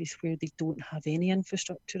countries where they don't have any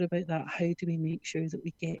infrastructure about that. How do we make sure that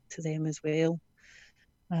we get to them as well,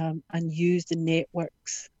 and use the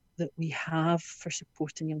networks that we have for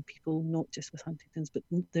supporting young people, not just with Huntington's, but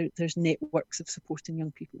there's networks of supporting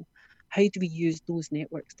young people. How do we use those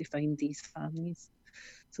networks to find these families?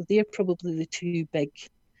 So they're probably the two big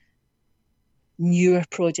newer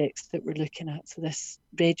projects that we're looking at. So this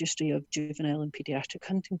registry of juvenile and paediatric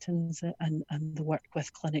Huntington's, and the work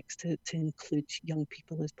with clinics to include young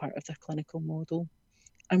people as part of their clinical model.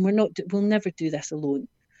 And we'll never do this alone.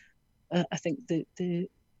 I think the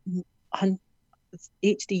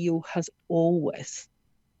HDYO has always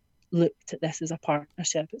looked at this as a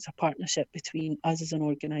partnership. It's a partnership between us as an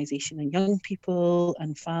organisation and young people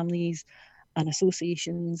and families and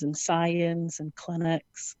associations and science and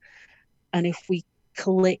clinics. And if we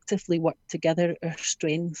collectively work together, our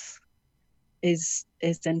strength is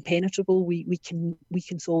impenetrable. We can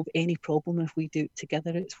solve any problem if we do it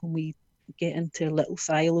together. It's when we get into little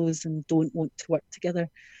silos and don't want to work together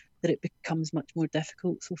that it becomes much more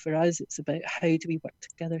difficult. So for us, it's about how do we work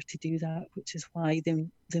together to do that, which is why the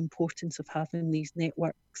importance of having these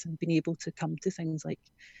networks and being able to come to things like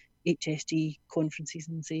HSG conferences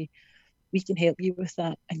and say, we can help you with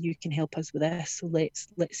that and you can help us with this. So let's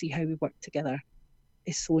see how we work together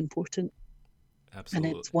is so important. Absolutely.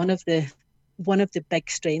 And it's one of the big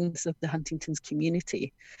strengths of the Huntington's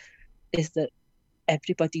community is that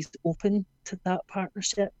everybody's open to that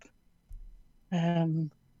partnership.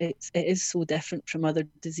 It is so different from other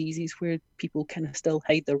diseases where people kind of still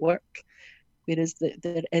hide their work, whereas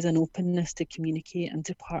there is an openness to communicate and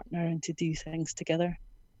to partner and to do things together.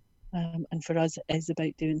 And for us, it is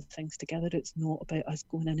about doing things together. It's not about us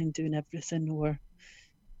going in and doing everything or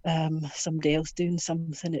somebody else doing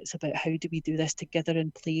something. It's about how do we do this together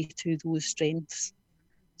and play to those strengths.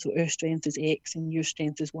 So our strength is X and your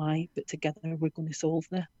strength is Y, but together we're going to solve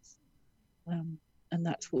this. And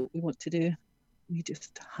that's what we want to do. we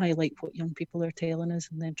just highlight what young people are telling us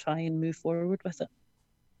and then try and move forward with it.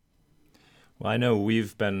 Well, I know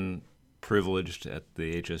we've been privileged at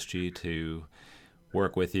the HSG to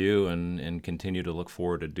work with you and continue to look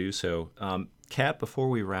forward to do so. Kat, before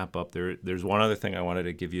we wrap up, there's one other thing I wanted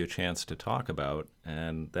to give you a chance to talk about,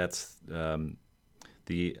 and that's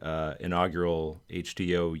the inaugural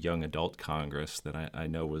HDO Young Adult Congress that I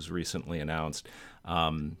know was recently announced.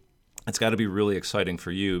 It's got to be really exciting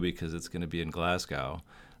for you because it's going to be in Glasgow.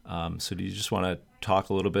 So do you just want to talk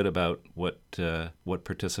a little bit about what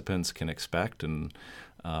participants can expect and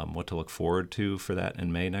what to look forward to for that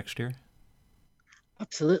in May next year?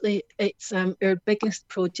 Absolutely. It's our biggest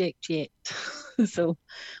project yet. So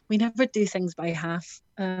we never do things by half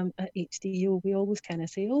at HDO. We always kind of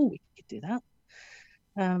say, oh, we could do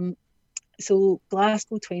that. So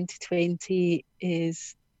Glasgow 2020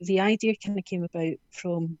 is, the idea kind of came about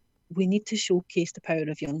from, we need to showcase the power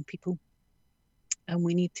of young people and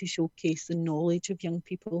we need to showcase the knowledge of young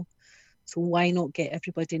people. So why not get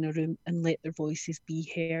everybody in a room and let their voices be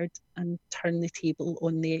heard and turn the table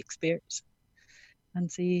on the experts and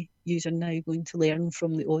say, you are now going to learn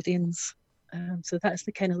from the audience. So that's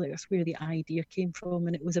the kind of, that's where the idea came from.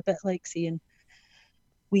 And it was a bit like saying,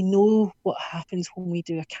 we know what happens when we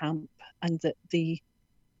do a camp, and that the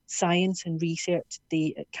science and research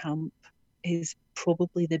day at camp is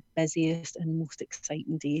probably the busiest and most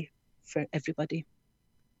exciting day for everybody.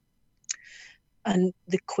 And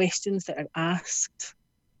the questions that are asked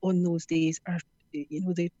on those days are,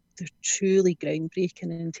 they're truly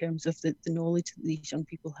groundbreaking in terms of the knowledge that these young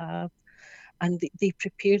people have. And they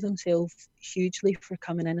prepare themselves hugely for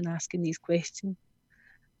coming in and asking these questions.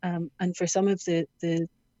 And for some of the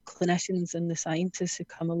clinicians and the scientists who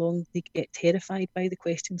come along, they get terrified by the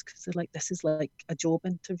questions because they're like, this is like a job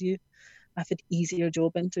interview. I've had easier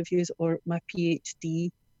job interviews, or my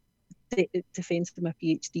PhD, the defence of my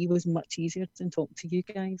PhD was much easier than talking to you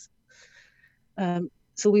guys.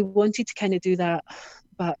 So we wanted to kind of do that,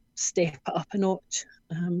 but step it up a notch,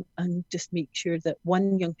 and just make sure that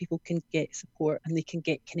young people can get support and they can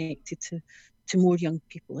get connected to more young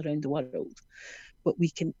people around the world, but we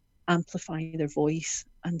can amplify their voice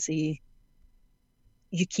and say,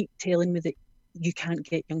 you keep telling me that you can't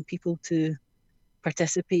get young people to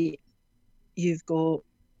participate. You've got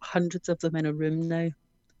hundreds of them in a room now.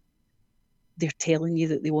 They're telling you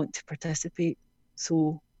that they want to participate.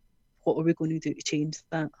 So what are we going to do to change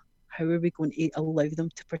that? How are we going to allow them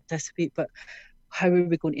to participate? But how are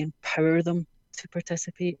we going to empower them to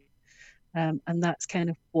participate? And that's kind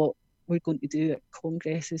of what we're going to do at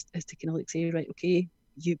Congress, is to kind of like say, right, okay,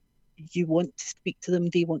 you want to speak to them,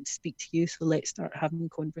 they want to speak to you, so let's start having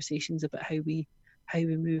conversations about how we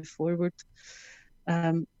move forward.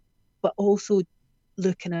 But also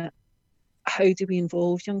looking at, how do we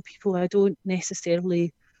involve young people? I don't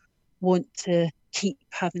necessarily want to keep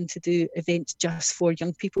having to do events just for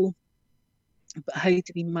young people, but how do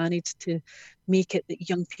we manage to make it that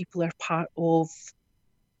young people are part of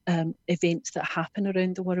events that happen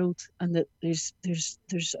around the world, and that there's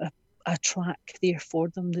a track there for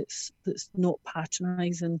them that's not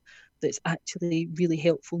patronising, that's actually really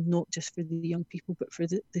helpful, not just for the young people, but for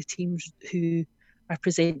the teams who are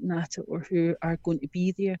presenting at it or who are going to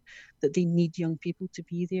be there, that they need young people to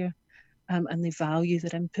be there, and they value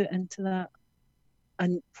their input into that.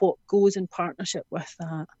 And what goes in partnership with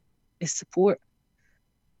that is support.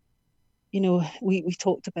 We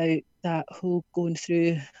talked about that whole going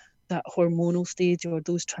through that hormonal stage, or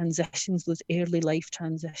those transitions, those early life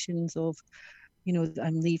transitions of,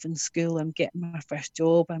 I'm leaving school, I'm getting my first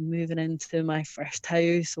job, I'm moving into my first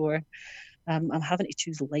house, or I'm having to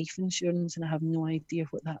choose life insurance and I have no idea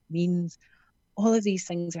what that means. All of these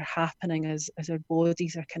things are happening as our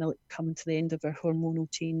bodies are kind of like coming to the end of our hormonal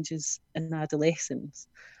changes in adolescence.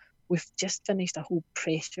 We've just finished a whole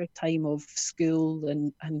pressure time of school,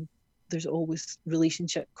 and there's always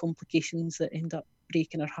relationship complications that end up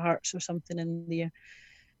breaking our hearts or something in there.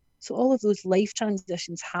 So all of those life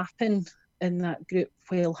transitions happen in that group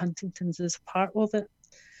while Huntington's is part of it.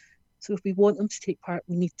 So if we want them to take part,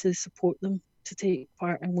 we need to support them to take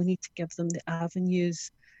part, and we need to give them the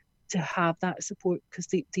avenues to have that support, because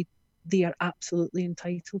they are absolutely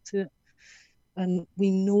entitled to it. And we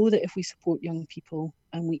know that if we support young people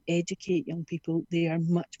and we educate young people, they are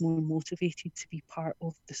much more motivated to be part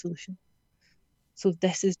of the solution. So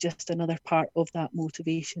this is just another part of that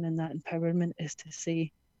motivation and that empowerment, is to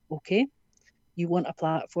say, okay, you want a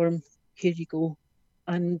platform, here you go.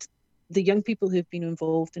 And the young people who've been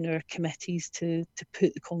involved in our committees to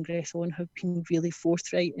put the Congress on have been really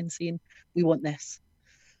forthright in saying, we want this.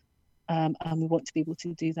 And we want to be able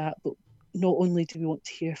to do that. But not only do we want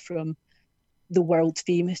to hear from the world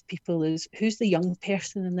famous people is who's the young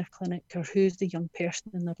person in their clinic, or who's the young person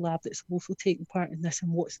in their lab that's also taking part in this,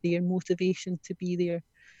 and what's their motivation to be there.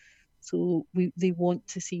 So they want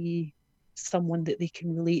to see someone that they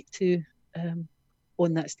can relate to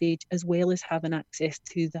on that stage, as well as having access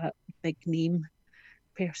to that big name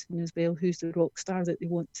person as well, who's the rock star that they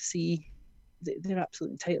want to see. They're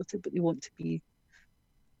absolutely entitled to, but they want to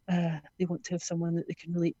have someone that they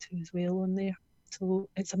can relate to as well on there. So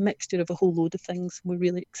it's a mixture of a whole load of things. We're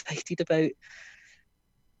really excited about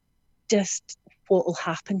just what will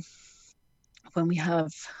happen when we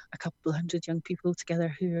have a couple of hundred young people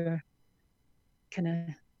together who are kind of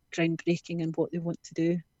groundbreaking in what they want to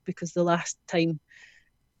do. Because the last time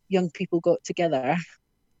young people got together,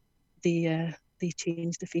 they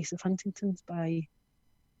changed the face of Huntington's by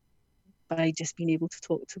just being able to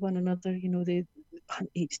talk to one another. You know, the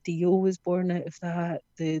HDYO was born out of that.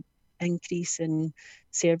 The increase in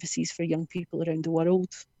services for young people around the world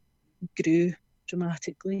grew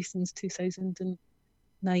dramatically since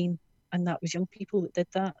 2009, and that was young people that did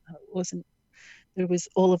that. There was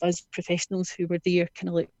all of us professionals who were there kind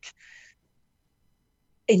of like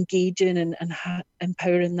engaging and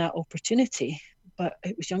empowering that opportunity, but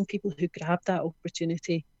it was young people who grabbed that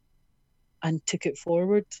opportunity and took it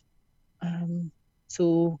forward.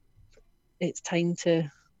 So it's time to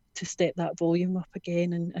step that volume up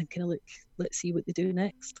again and kind of like, let's see what they do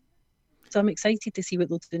next. So I'm excited to see what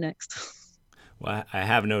they'll do next. Well, I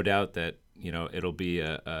have no doubt that, you know, it'll be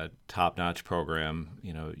a top-notch program.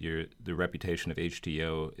 You know, the reputation of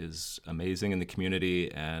HDYO is amazing in the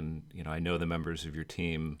community, and, you know, I know the members of your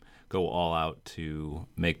team go all out to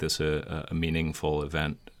make this a meaningful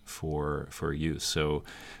event for youth. So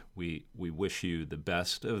we wish you the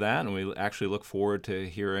best of that, and we actually look forward to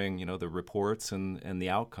hearing, you know, the reports and the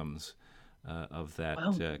outcomes of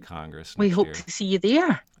that Congress. We hope to see you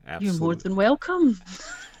there. Absolutely. You're more than welcome.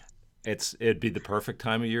 It'd be the perfect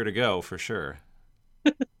time of year to go for sure.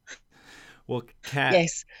 Well, Kat.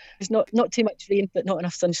 Yes, there's not too much rain, but not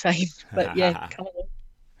enough sunshine. But yeah, come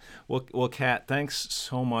on. Well, Kat, thanks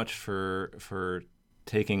so much for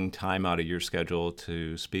taking time out of your schedule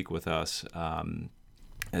to speak with us.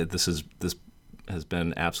 This has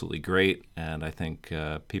been absolutely great, and I think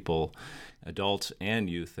people, adults and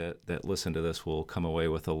youth that listen to this, will come away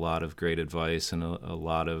with a lot of great advice and a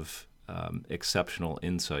lot of exceptional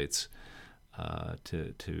insights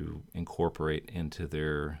to incorporate into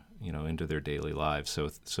their daily lives.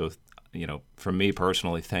 So you know, from me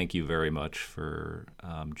personally, thank you very much for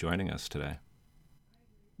joining us today.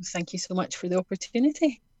 Thank you so much for the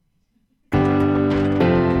opportunity.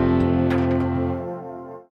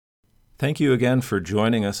 Thank you again for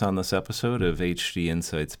joining us on this episode of HD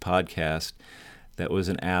Insights Podcast. That was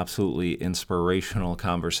an absolutely inspirational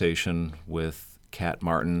conversation with Kat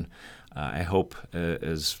Martin. I hope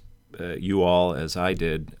as you all, as I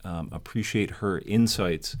did, appreciate her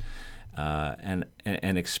insights and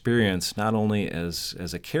experience, not only as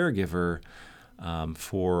a caregiver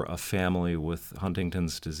for a family with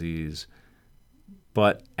Huntington's disease,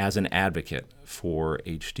 but as an advocate for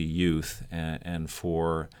HD youth and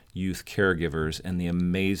for youth caregivers, and the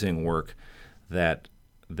amazing work that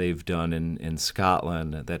they've done in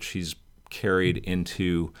Scotland that she's carried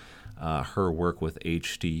into her work with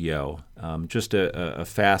HDYO. Just a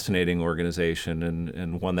fascinating organization,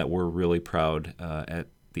 and one that we're really proud at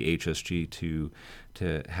the HSG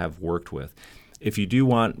to have worked with. If you do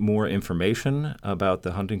want more information about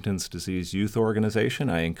the Huntington's Disease Youth Organization,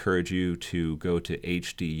 I encourage you to go to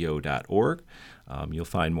hdyo.org. You'll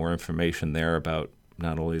find more information there about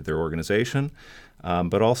not only their organization,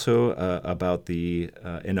 but also about the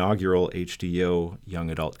inaugural HDYO Young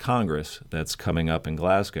Adult Congress that's coming up in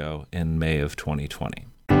Glasgow in May of 2020.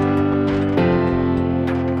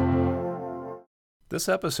 This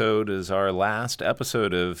episode is our last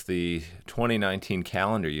episode of the 2019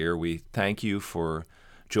 calendar year. We thank you for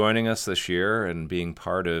joining us this year and being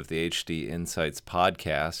part of the HD Insights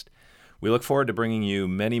podcast. We look forward to bringing you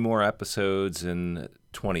many more episodes in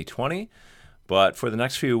 2020, but for the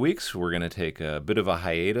next few weeks, we're going to take a bit of a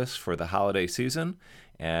hiatus for the holiday season,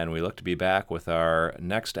 and we look to be back with our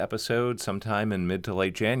next episode sometime in mid to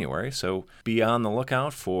late January, so be on the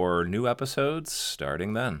lookout for new episodes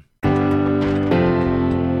starting then.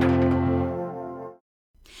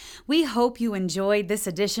 We hope you enjoyed this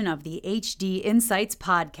edition of the HD Insights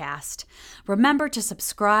podcast. Remember to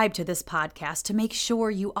subscribe to this podcast to make sure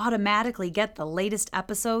you automatically get the latest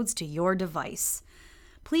episodes to your device.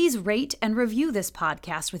 Please rate and review this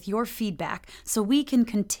podcast with your feedback so we can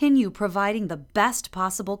continue providing the best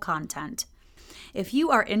possible content. If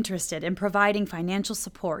you are interested in providing financial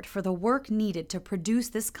support for the work needed to produce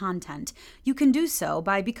this content, you can do so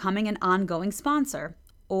by becoming an ongoing sponsor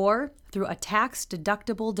or through a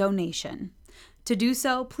tax-deductible donation. To do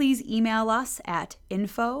so, please email us at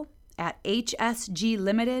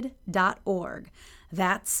info@hsglimited.org.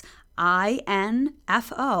 That's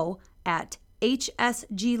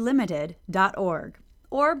info@hsglimited.org.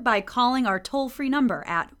 Or by calling our toll-free number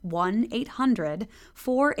at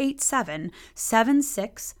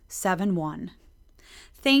 1-800-487-7671.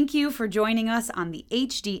 Thank you for joining us on the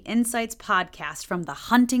HD Insights podcast from the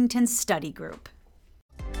Huntington Study Group.